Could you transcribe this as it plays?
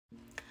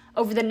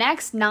Over the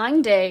next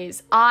 9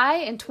 days, I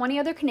and 20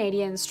 other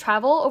Canadians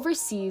travel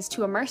overseas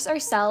to immerse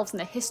ourselves in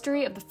the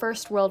history of the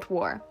First World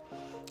War,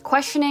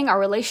 questioning our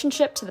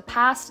relationship to the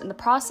past in the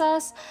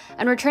process,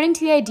 and returning to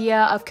the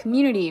idea of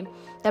community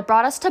that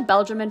brought us to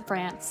Belgium and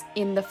France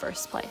in the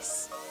first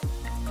place.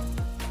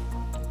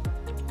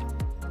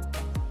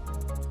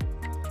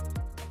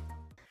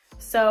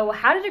 So,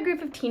 how did a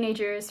group of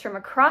teenagers from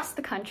across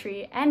the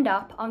country end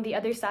up on the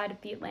other side of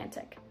the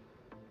Atlantic?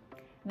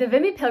 The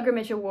Vimy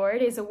Pilgrimage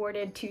Award is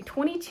awarded to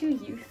 22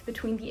 youth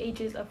between the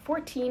ages of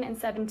 14 and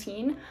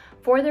 17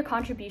 for their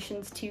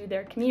contributions to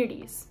their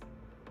communities.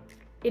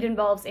 It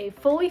involves a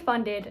fully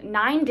funded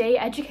 9-day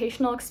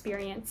educational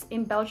experience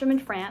in Belgium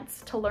and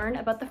France to learn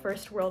about the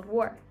First World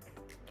War,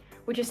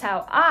 which is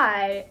how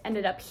I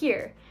ended up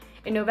here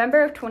in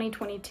November of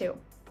 2022.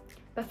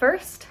 But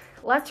first,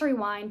 let's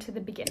rewind to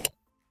the beginning.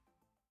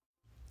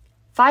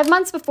 5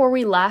 months before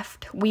we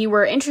left, we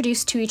were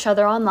introduced to each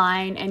other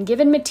online and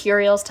given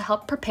materials to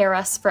help prepare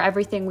us for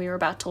everything we were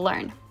about to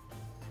learn.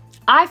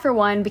 I, for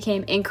one,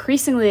 became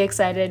increasingly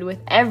excited with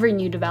every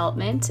new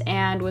development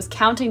and was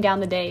counting down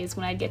the days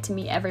when I'd get to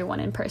meet everyone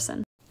in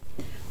person.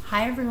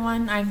 Hi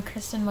everyone, I'm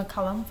Kristen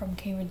McCullum from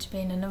Cambridge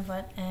Bay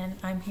Nunavut, and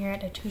I'm here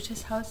at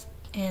Achyutha's house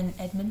in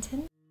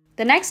Edmonton.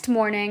 The next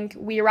morning,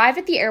 we arrive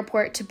at the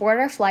airport to board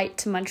our flight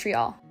to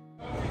Montreal.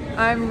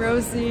 I'm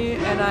Rosie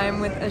and I'm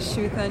with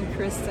Achyutha and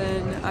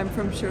Kristen. I'm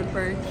from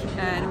Sherbrooke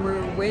and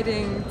we're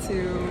waiting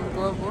to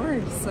go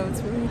aboard, so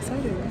it's really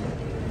exciting.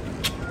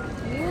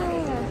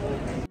 Yeah.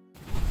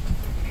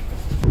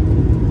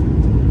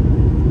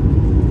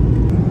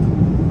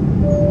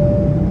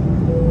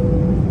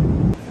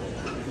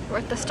 We're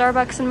at the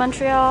Starbucks in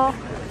Montreal.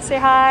 Say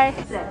hi.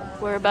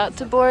 We're about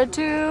to board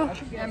to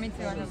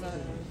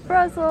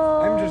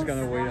Brussels. I'm just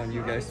gonna wait on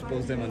you guys to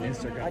post them on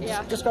Instagram.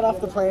 I just got off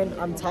the plane.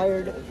 I'm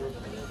tired.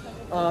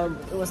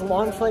 It was a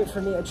long flight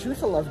for me.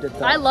 Achyutha loved it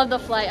though. I love the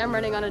flight. I'm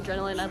running on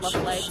adrenaline. I love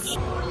flights.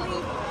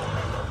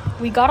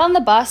 We got on the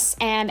bus,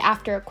 and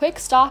after a quick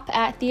stop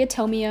at the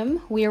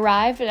Atomium, we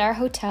arrived at our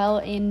hotel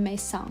in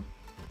Maison.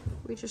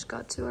 We just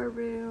got to our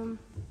room.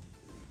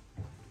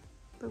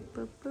 Boop,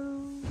 boop,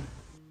 boop.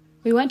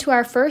 We went to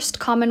our first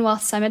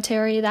Commonwealth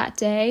cemetery that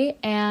day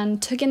and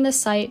took in the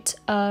sight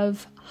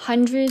of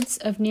hundreds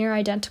of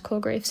near-identical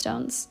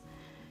gravestones.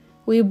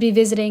 We would be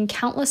visiting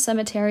countless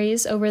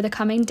cemeteries over the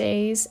coming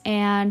days,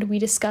 and we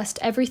discussed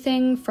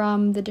everything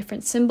from the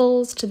different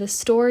symbols to the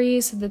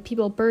stories of the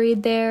people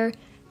buried there,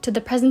 to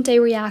the present-day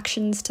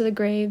reactions to the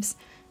graves,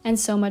 and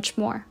so much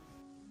more.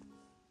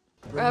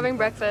 We're having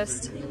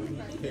breakfast.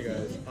 Hey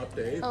guys,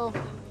 update. Oh.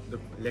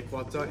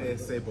 L'équateur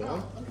est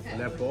bon,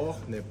 le port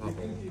n'est pas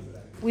bon.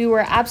 We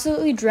were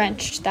absolutely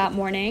drenched that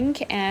morning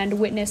and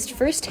witnessed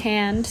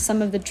firsthand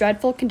some of the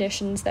dreadful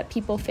conditions that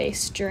people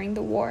faced during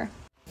the war.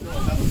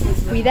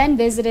 We then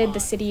visited the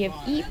city of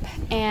Ypres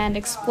and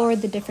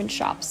explored the different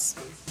shops.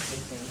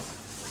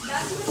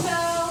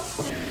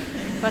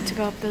 About to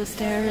go up those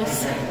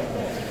stairs.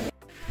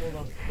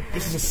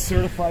 This is a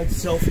certified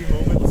selfie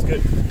moment. It's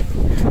good.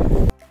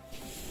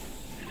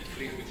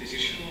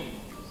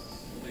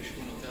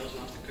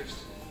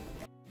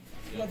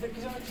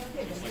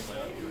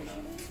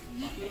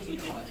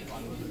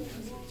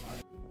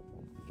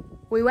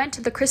 We went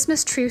to the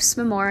Christmas Truce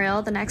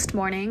Memorial the next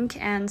morning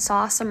and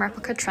saw some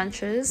replica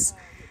trenches.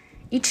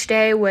 Each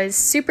day was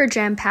super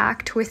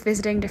jam-packed with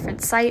visiting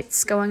different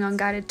sites, going on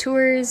guided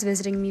tours,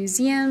 visiting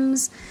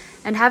museums,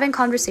 and having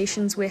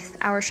conversations with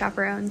our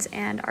chaperones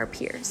and our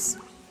peers.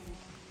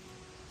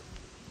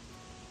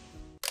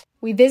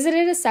 We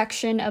visited a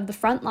section of the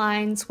front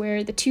lines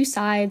where the two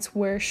sides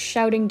were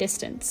shouting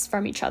distance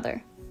from each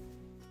other.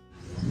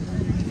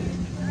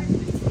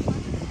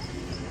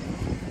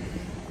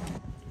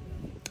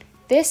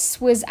 This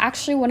was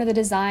actually one of the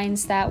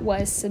designs that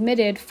was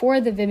submitted for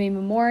the Vimy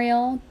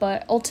Memorial,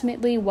 but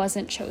ultimately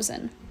wasn't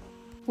chosen.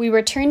 We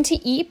returned to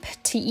Ypres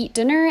to eat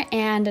dinner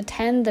and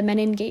attend the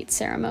Menin Gate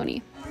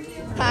ceremony.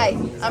 Hi,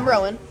 I'm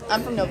Rowan.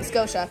 I'm from Nova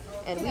Scotia,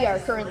 and we are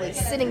currently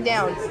sitting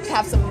down to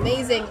have some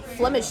amazing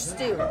Flemish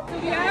stew. You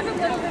have a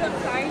little bit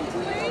of time to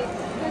wait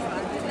because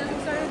it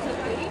doesn't start until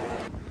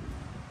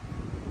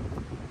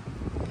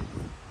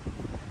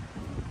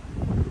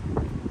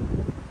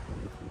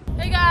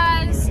 8. Hey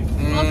guys!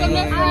 Welcome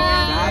to France!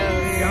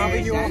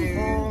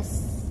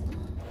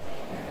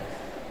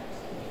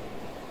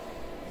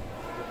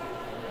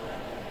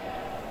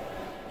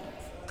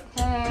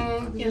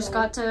 Hey, we just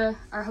got to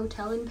our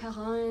hotel in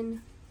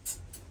Perrin.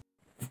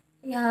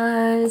 Hey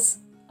guys,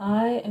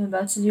 I am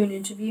about to do an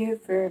interview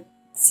for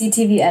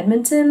CTV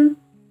Edmonton,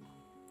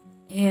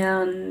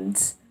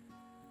 and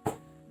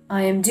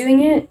I am doing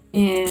it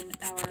in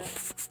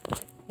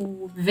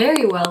our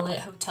very well lit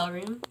hotel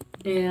room,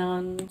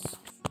 and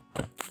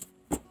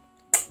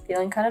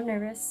feeling kind of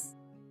nervous.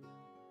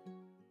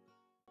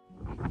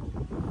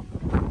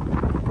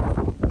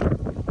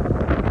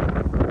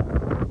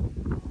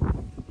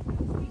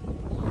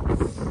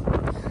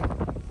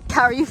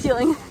 How are you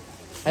feeling?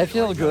 I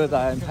feel good.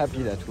 I'm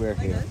happy that we're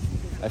here.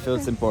 I feel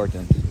it's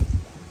important.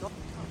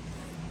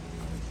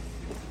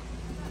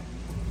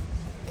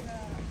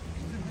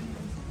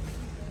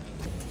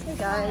 Hey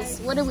guys,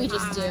 what did we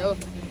just do?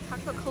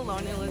 Talk about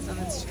colonialism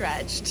and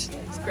stretched.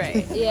 It's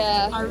great.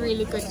 Yeah. A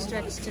really good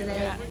stretch today.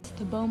 Yeah.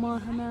 The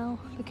Beaumont Hamel,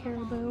 the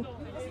caribou.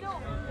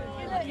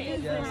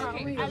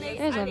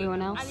 There's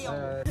everyone else.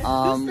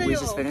 We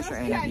just finished our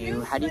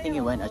interview. How do you think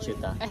it went,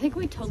 Achyutha? I think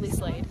we totally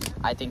slayed.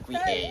 I think we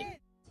ate.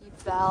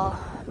 Bell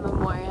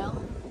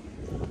Memorial.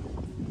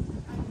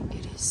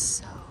 It is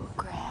so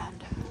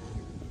grand.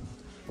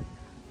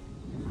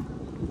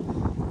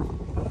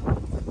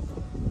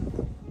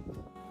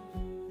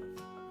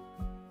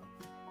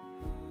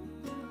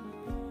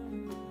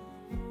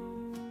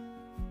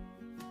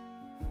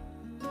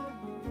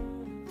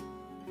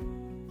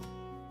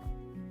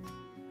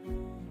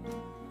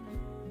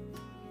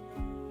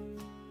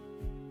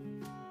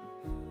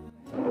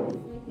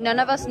 None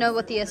of us know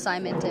what the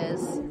assignment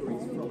is.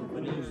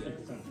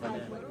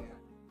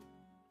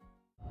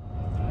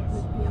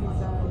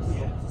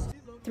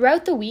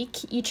 Throughout the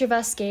week, each of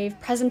us gave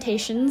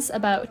presentations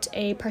about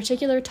a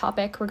particular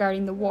topic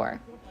regarding the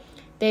war.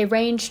 They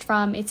ranged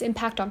from its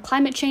impact on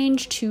climate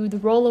change to the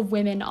role of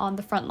women on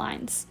the front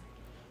lines.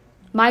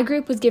 My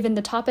group was given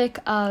the topic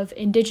of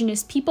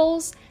Indigenous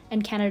peoples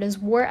and Canada's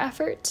war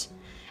effort,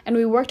 and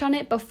we worked on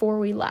it before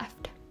we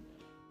left.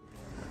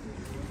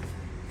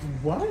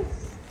 What?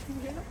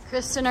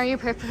 Kristen, are you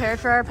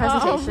prepared for our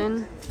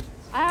presentation?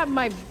 I have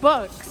my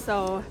book,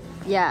 so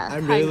Yeah.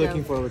 I'm really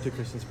looking forward to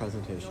Kristen's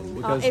presentation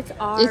because it's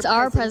It's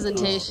our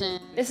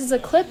presentation. This is a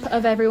clip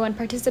of everyone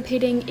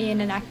participating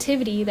in an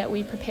activity that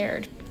we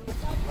prepared.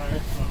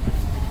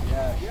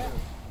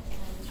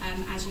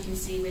 As you can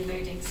see, we're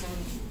loading some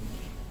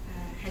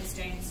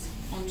headstones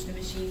onto the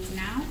machines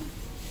now.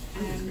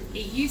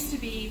 It used to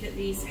be that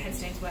these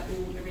headstones were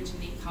all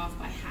originally carved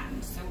by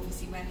hand, so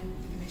obviously when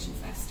the commission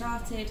first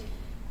started,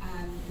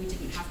 we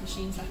didn't have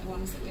machines like the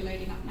ones that we're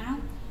loading up now.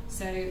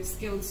 So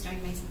skilled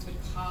stonemasons would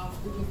carve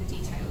all of the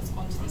details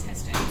onto these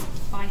headstones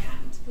by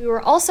hand. We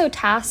were also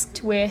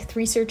tasked with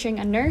researching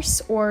a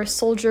nurse or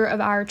soldier of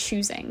our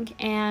choosing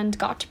and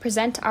got to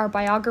present our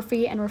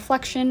biography and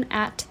reflection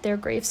at their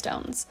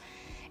gravestones.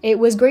 It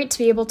was great to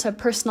be able to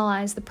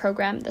personalize the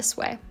program this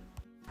way.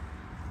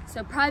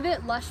 So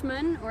Private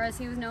Lushman, or as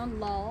he was known,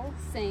 Lal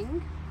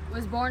Singh,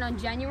 was born on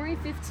January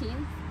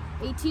 15th,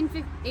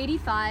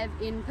 1885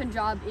 in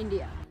Punjab,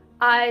 India.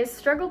 I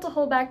struggled to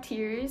hold back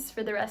tears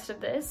for the rest of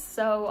this,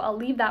 so I'll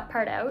leave that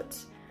part out.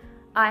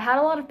 I had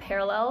a lot of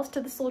parallels to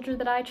the soldier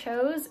that I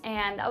chose,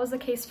 and that was the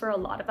case for a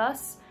lot of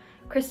us.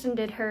 Kristen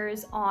did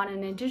hers on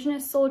an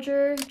Indigenous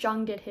soldier,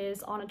 Jung did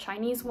his on a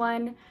Chinese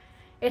one.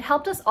 It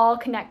helped us all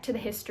connect to the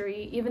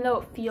history, even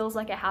though it feels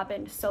like it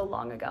happened so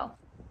long ago.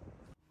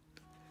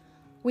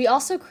 We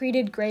also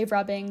created grave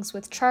rubbings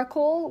with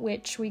charcoal,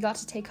 which we got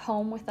to take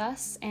home with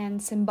us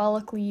and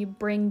symbolically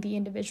bring the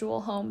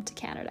individual home to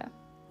Canada.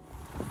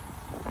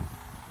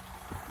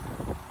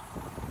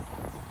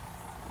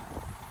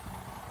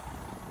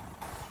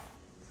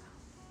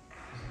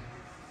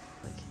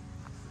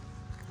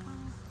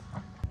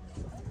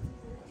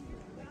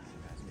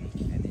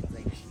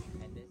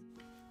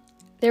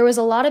 There was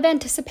a lot of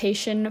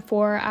anticipation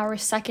for our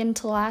second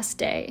to last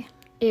day.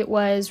 It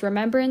was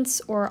Remembrance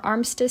or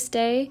Armistice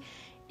Day,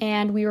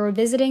 and we were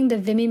visiting the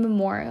Vimy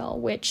Memorial,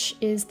 which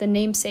is the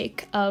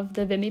namesake of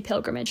the Vimy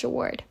Pilgrimage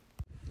Award.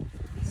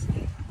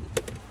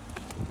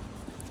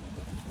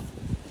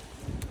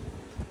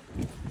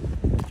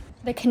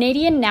 The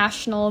Canadian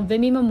National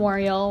Vimy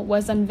Memorial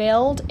was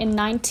unveiled in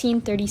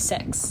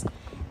 1936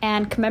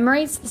 and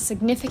commemorates the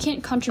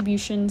significant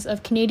contributions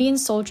of Canadian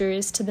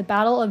soldiers to the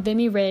Battle of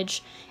Vimy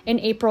Ridge in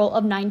April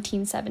of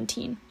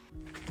 1917.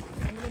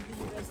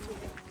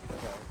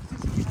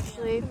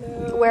 Actually,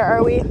 where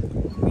are we?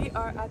 We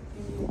are at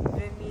the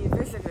Vimy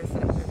Visitor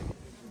Center.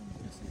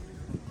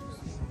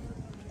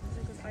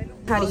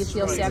 How do you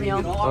feel,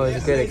 Samuel? Oh,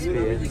 it's a great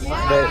experience.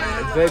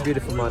 Very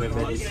beautiful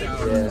monument.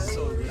 Yeah.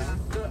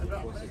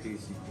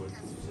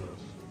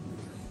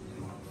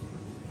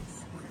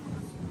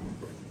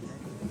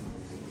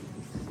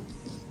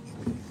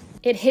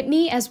 It hit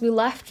me as we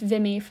left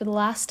Vimy for the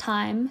last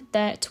time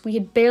that we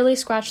had barely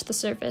scratched the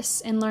surface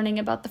in learning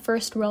about the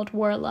First World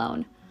War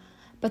alone,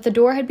 but the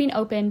door had been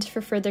opened for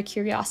further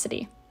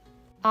curiosity.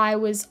 I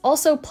was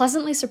also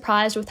pleasantly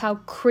surprised with how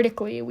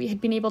critically we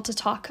had been able to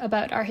talk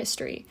about our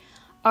history.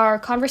 Our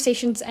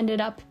conversations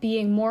ended up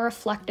being more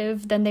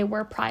reflective than they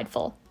were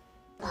prideful.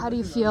 How do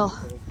you feel?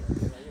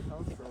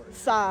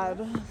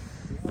 Sad.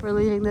 We're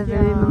leaving the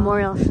Vimy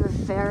Memorial for the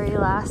very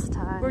last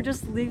time. We're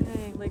just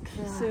leaving, like,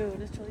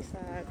 soon. It's really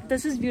sad.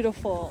 This is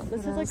beautiful.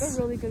 This is, like, a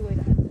really good way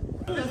to end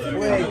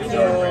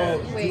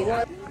it. Wait.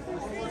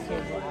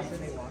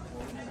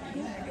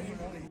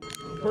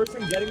 The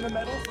person getting the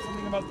medal says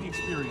something about the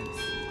experience.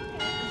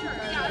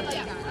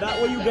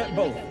 That way you get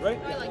both, right?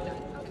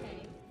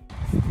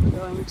 We're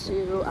going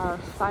to our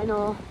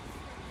final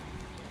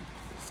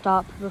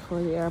stop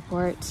before the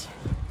airport.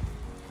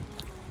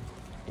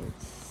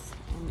 It's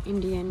an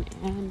Indian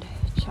and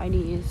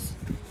Chinese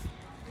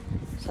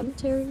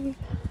cemetery.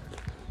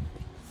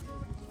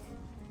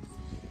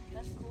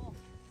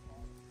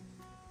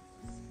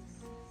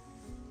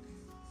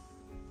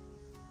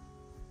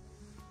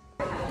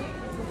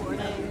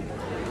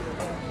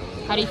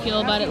 How do you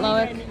feel about it,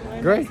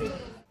 Loic? Great.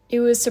 It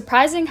was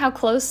surprising how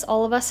close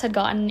all of us had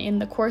gotten in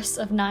the course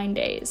of 9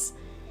 days.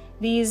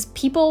 These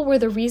people were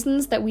the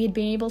reasons that we had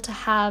been able to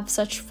have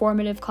such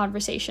formative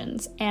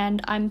conversations,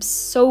 and I'm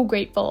so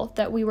grateful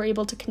that we were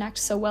able to connect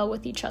so well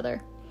with each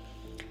other.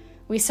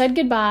 We said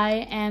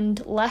goodbye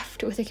and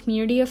left with a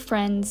community of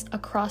friends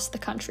across the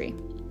country.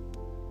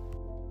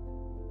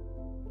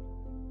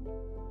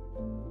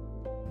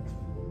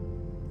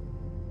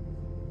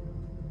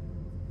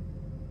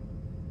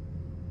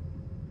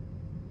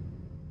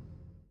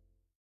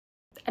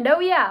 And oh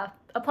yeah,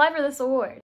 apply for this award.